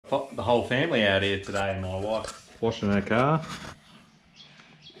the whole family out here today. My wife's washing her car.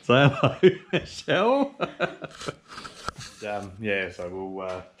 Say hello, Michelle. Yeah,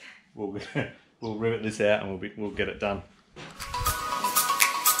 so we'll rivet this out and we'll get it done.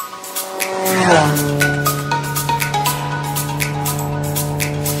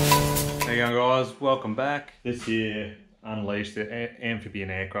 How you going, guys? Welcome back. This here unleashed the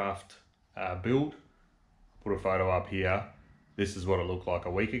amphibian aircraft build. Put a photo up here. This is what it looked like a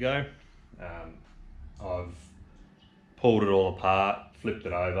week ago. I've pulled it all apart, flipped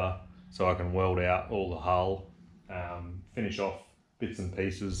it over so I can weld out all the hull, finish off bits and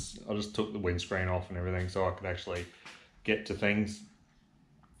pieces. I just took the windscreen off and everything so I could actually get to things.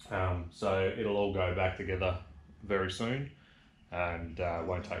 So it'll all go back together very soon, and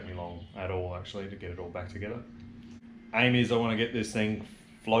won't take me long at all actually to get it all back together. Aim is I want to get this thing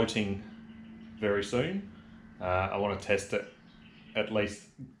floating very soon. I want to test it, at least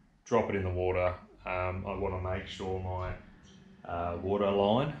drop it in the water. I want to make sure my water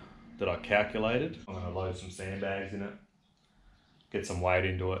line that I calculated, I'm going to load some sandbags in it, get some weight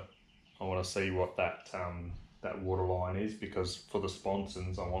into it. I want to see what that water line is, because for the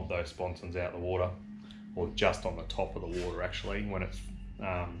sponsons, I want those sponsons out the water, or just on the top of the water actually when it's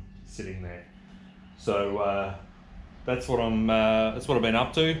sitting there. So that's what I've been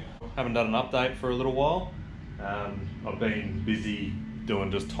up to. Haven't done an update for a little while. I've been busy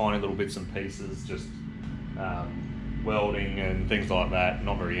doing just tiny little bits and pieces, just welding and things like that.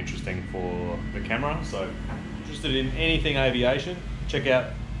 Not very interesting for the camera. So interested in anything aviation, check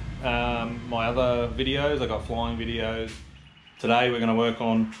out my other videos. I got flying videos. Today we're going to work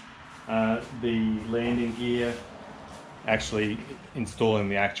on the landing gear, actually installing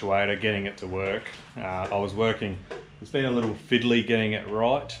the actuator, getting it to work. I was working, it's been a little fiddly getting it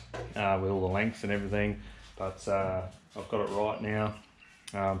right with all the lengths and everything, but I've got it right now.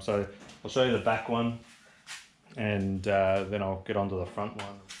 So I'll show you the back one, and then I'll get onto the front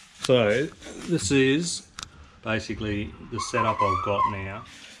one. So this is basically the setup I've got now.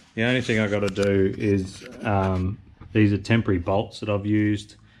 The only thing I've got to do is, these are temporary bolts that I've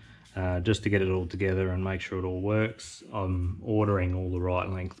used just to get it all together and make sure it all works. I'm ordering all the right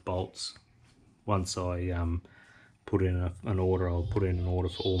length bolts. Once I put in an order, I'll put in an order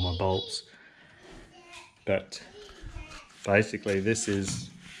for all my bolts. But basically this is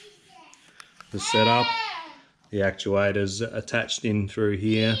the setup. The actuators attached in through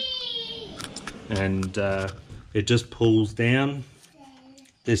here, and it just pulls down.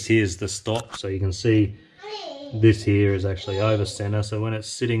 This here is the stop, so you can see this here is actually over center, so when it's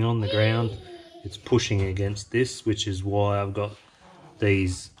sitting on the ground it's pushing against this, which is why I've got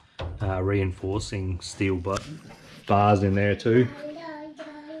these reinforcing steel bars in there too,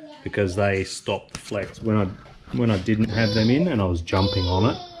 because they stop the flex. When I didn't have them in and I was jumping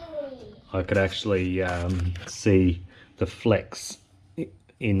on it, I could actually see the flex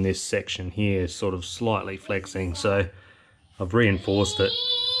in this section here sort of slightly flexing, so I've reinforced it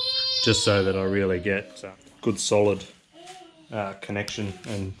just so that I really get good solid connection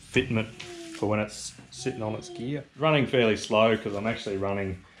and fitment for when it's sitting on its gear. Running fairly slow because I'm actually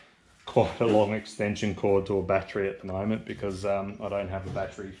running quite a long extension cord to a battery at the moment, because I don't have a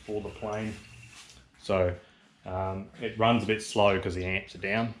battery for the plane. So it runs a bit slow because the amps are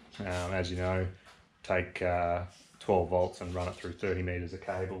down. As you know, take 12 volts and run it through 30 meters of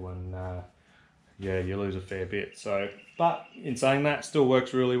cable, and yeah, you lose a fair bit. So, but in saying that, still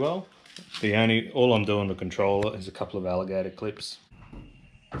works really well. All I'm doing to control it is a couple of alligator clips.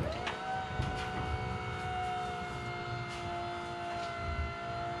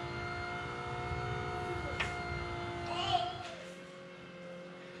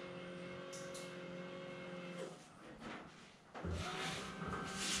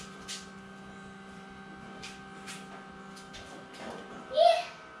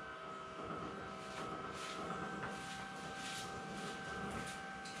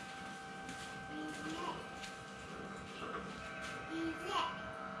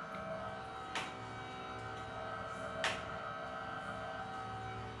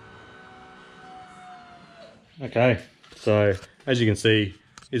 Okay, so as you can see,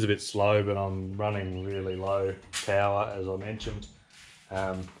 it's a bit slow, but I'm running really low power, as I mentioned,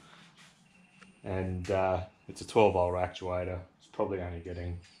 and it's a 12 volt actuator. It's probably only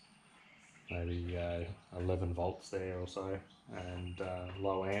getting maybe 11 volts there or so, and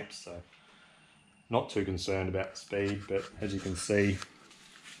low amps, so not too concerned about the speed. But as you can see,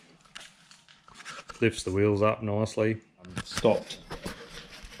 lifts the wheels up nicely. I'm stopped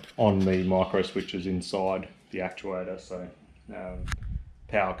on the micro switches inside the actuator, so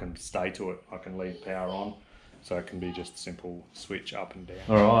power can stay to it. I can leave power on. So it can be just a simple switch up and down.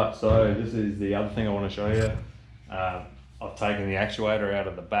 Alright, so this is the other thing I want to show you. I've taken the actuator out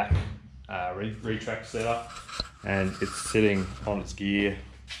of the back retract setup, and it's sitting on its gear.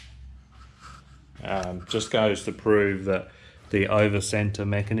 Just goes to prove that the over center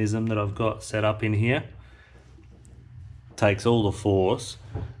mechanism that I've got set up in here takes all the force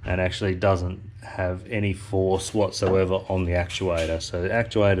and actually doesn't have any force whatsoever on the actuator. So the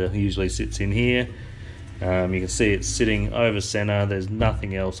actuator usually sits in here. You can see it's sitting over center. There's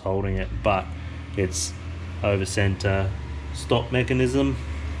nothing else holding it but its over center stop mechanism,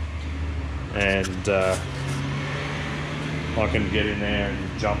 and I can get in there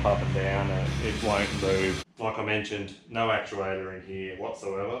and jump up and down and it won't move. Like I mentioned, no actuator in here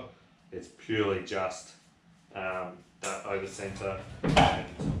whatsoever. It's purely just that over center, and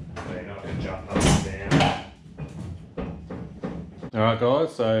then I can jump up and down. Alright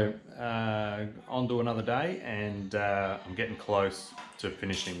guys, so on to another day, and I'm getting close to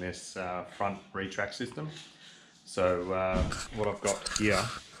finishing this front retract system. So what I've got here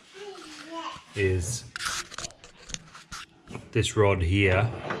is this rod here.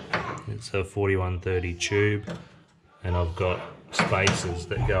 It's a 4130 tube, and I've got spacers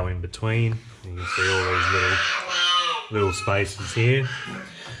that go in between. You can see all these little spacers here,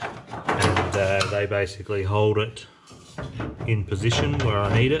 and they basically hold it in position where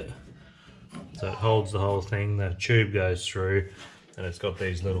I need it. So it holds the whole thing. The tube goes through, and it's got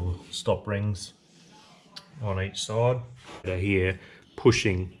these little stop rings on each side. Here,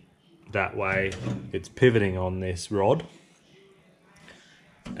 pushing that way, it's pivoting on this rod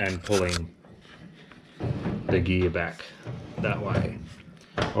and pulling the gear back that way.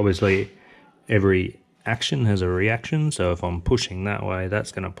 Obviously every action has a reaction, so if I'm pushing that way,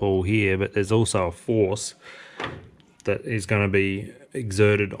 that's going to pull here, but there's also a force that is going to be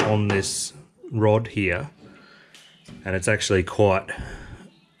exerted on this rod here, and it's actually quite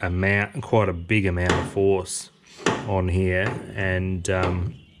a big amount of force on here. And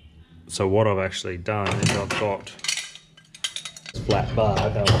so what I've actually done is I've got this flat bar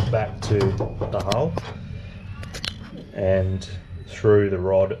going back to the hull and through the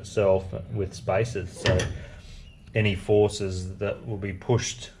rod itself with spacers, so any forces that will be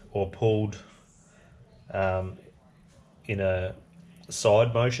pushed or pulled in a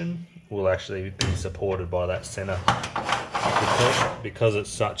side motion will actually be supported by that center, because it's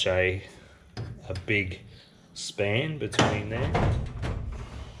such a big span between there.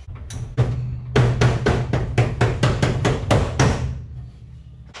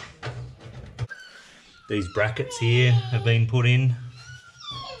 These brackets here have been put in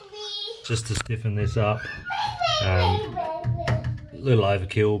just to stiffen this up. A little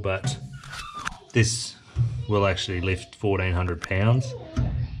overkill, but this will actually lift 1400 pounds.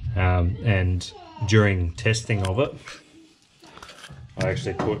 And during testing of it, I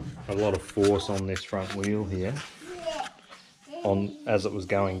actually put a lot of force on this front wheel here as it was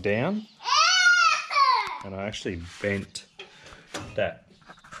going down, and I actually bent that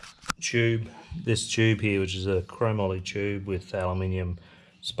tube, this tube here, which is a chromoly tube with aluminium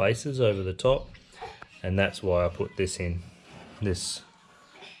spacers over the top, and that's why I put this in. This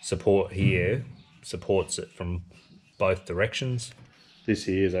support here supports it from both directions. This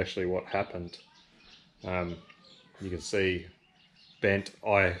here is actually what happened. You can see bent.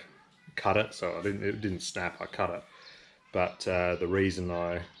 I cut it, so it didn't snap. I cut it, but the reason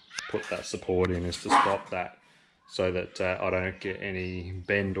I put that support in is to stop that, so that I don't get any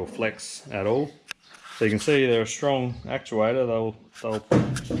bend or flex at all. So you can see they're a strong actuator. They'll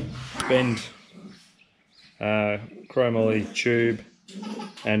bend chromoly tube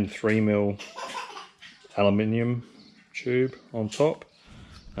and 3mm aluminium tube on top.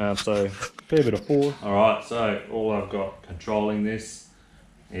 So fair bit of force. Alright, so all I've got controlling this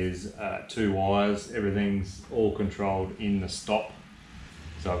is 2 wires. Everything's all controlled in the stop.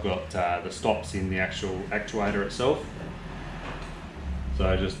 So I've got the stops in the actual actuator itself. So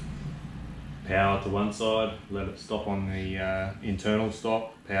I just power to one side, let it stop on the internal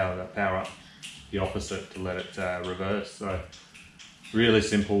stop, power up the opposite to let it reverse. So really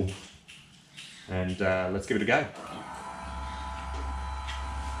simple, and let's give it a go.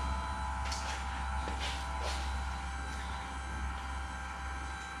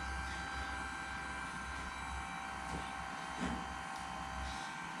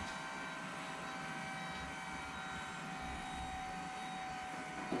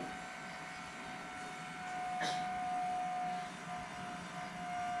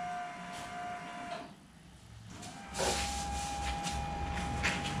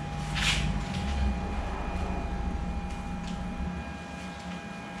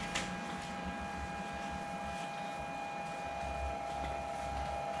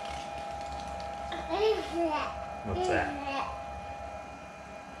 What's that?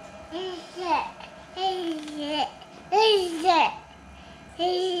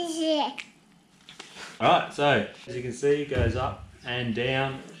 Alright, so as you can see, it goes up and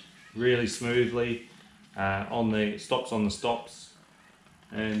down really smoothly on the stops,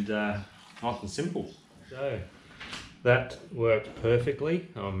 and nice and simple. So that worked perfectly.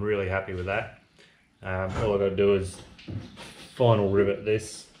 I'm really happy with that. All I've got to do is final rivet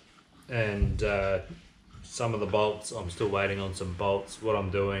this, and some of the bolts, I'm still waiting on some bolts. What I'm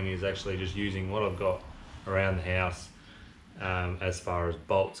doing is actually just using what I've got around the house. As far as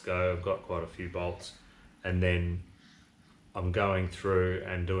bolts go, I've got quite a few bolts, and then I'm going through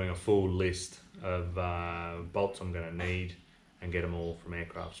and doing a full list of bolts I'm going to need and get them all from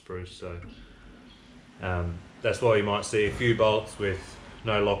Aircraft Spruce. So that's why you might see a few bolts with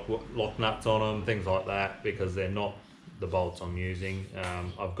no lock nuts on them, things like that, because they're not the bolts I'm using.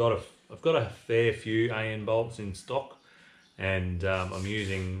 I've got a fair few AN bolts in stock, and I'm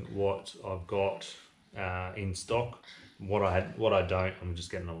using what I've got in stock. What I don't, I'm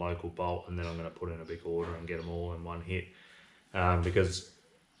just getting a local bolt, and then I'm going to put in a big order and get them all in one hit. Because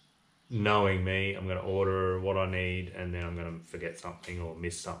knowing me, I'm going to order what I need, and then I'm going to forget something or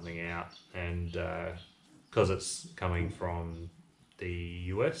miss something out, and because it's coming from the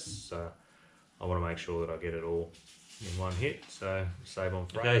US, so I want to make sure that I get it all in one hit, so save on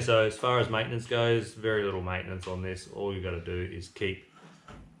freight. Okay, so as far as maintenance goes, very little maintenance on this. All you got to do is keep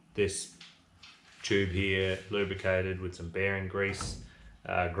this tube here lubricated with some bearing grease,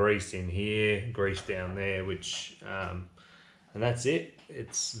 grease in here, grease down there, which and that's it.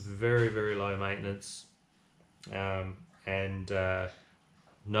 It's very, very low maintenance, and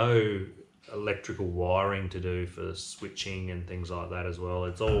no electrical wiring to do for switching and things like that as well.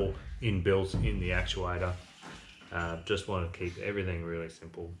 It's all inbuilt in the actuator. Just want to keep everything really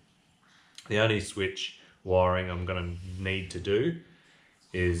simple. The only switch wiring I'm going to need to do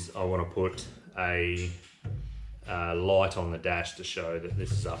is I want to put a light on the dash to show that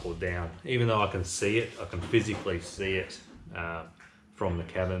this is up or down. Even though I can see it, I can physically see it from the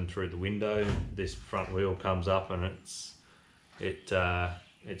cabin through the window. This front wheel comes up and it's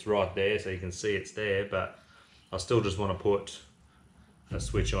right there, so you can see it's there, but I still just want to put a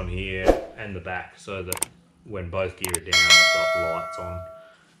switch on here and the back so that when both gear are down, I've got lights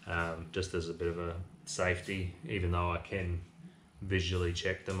on, just as a bit of a safety. Even though I can visually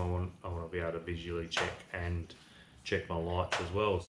check them, I want to be able to visually check and check my lights as well.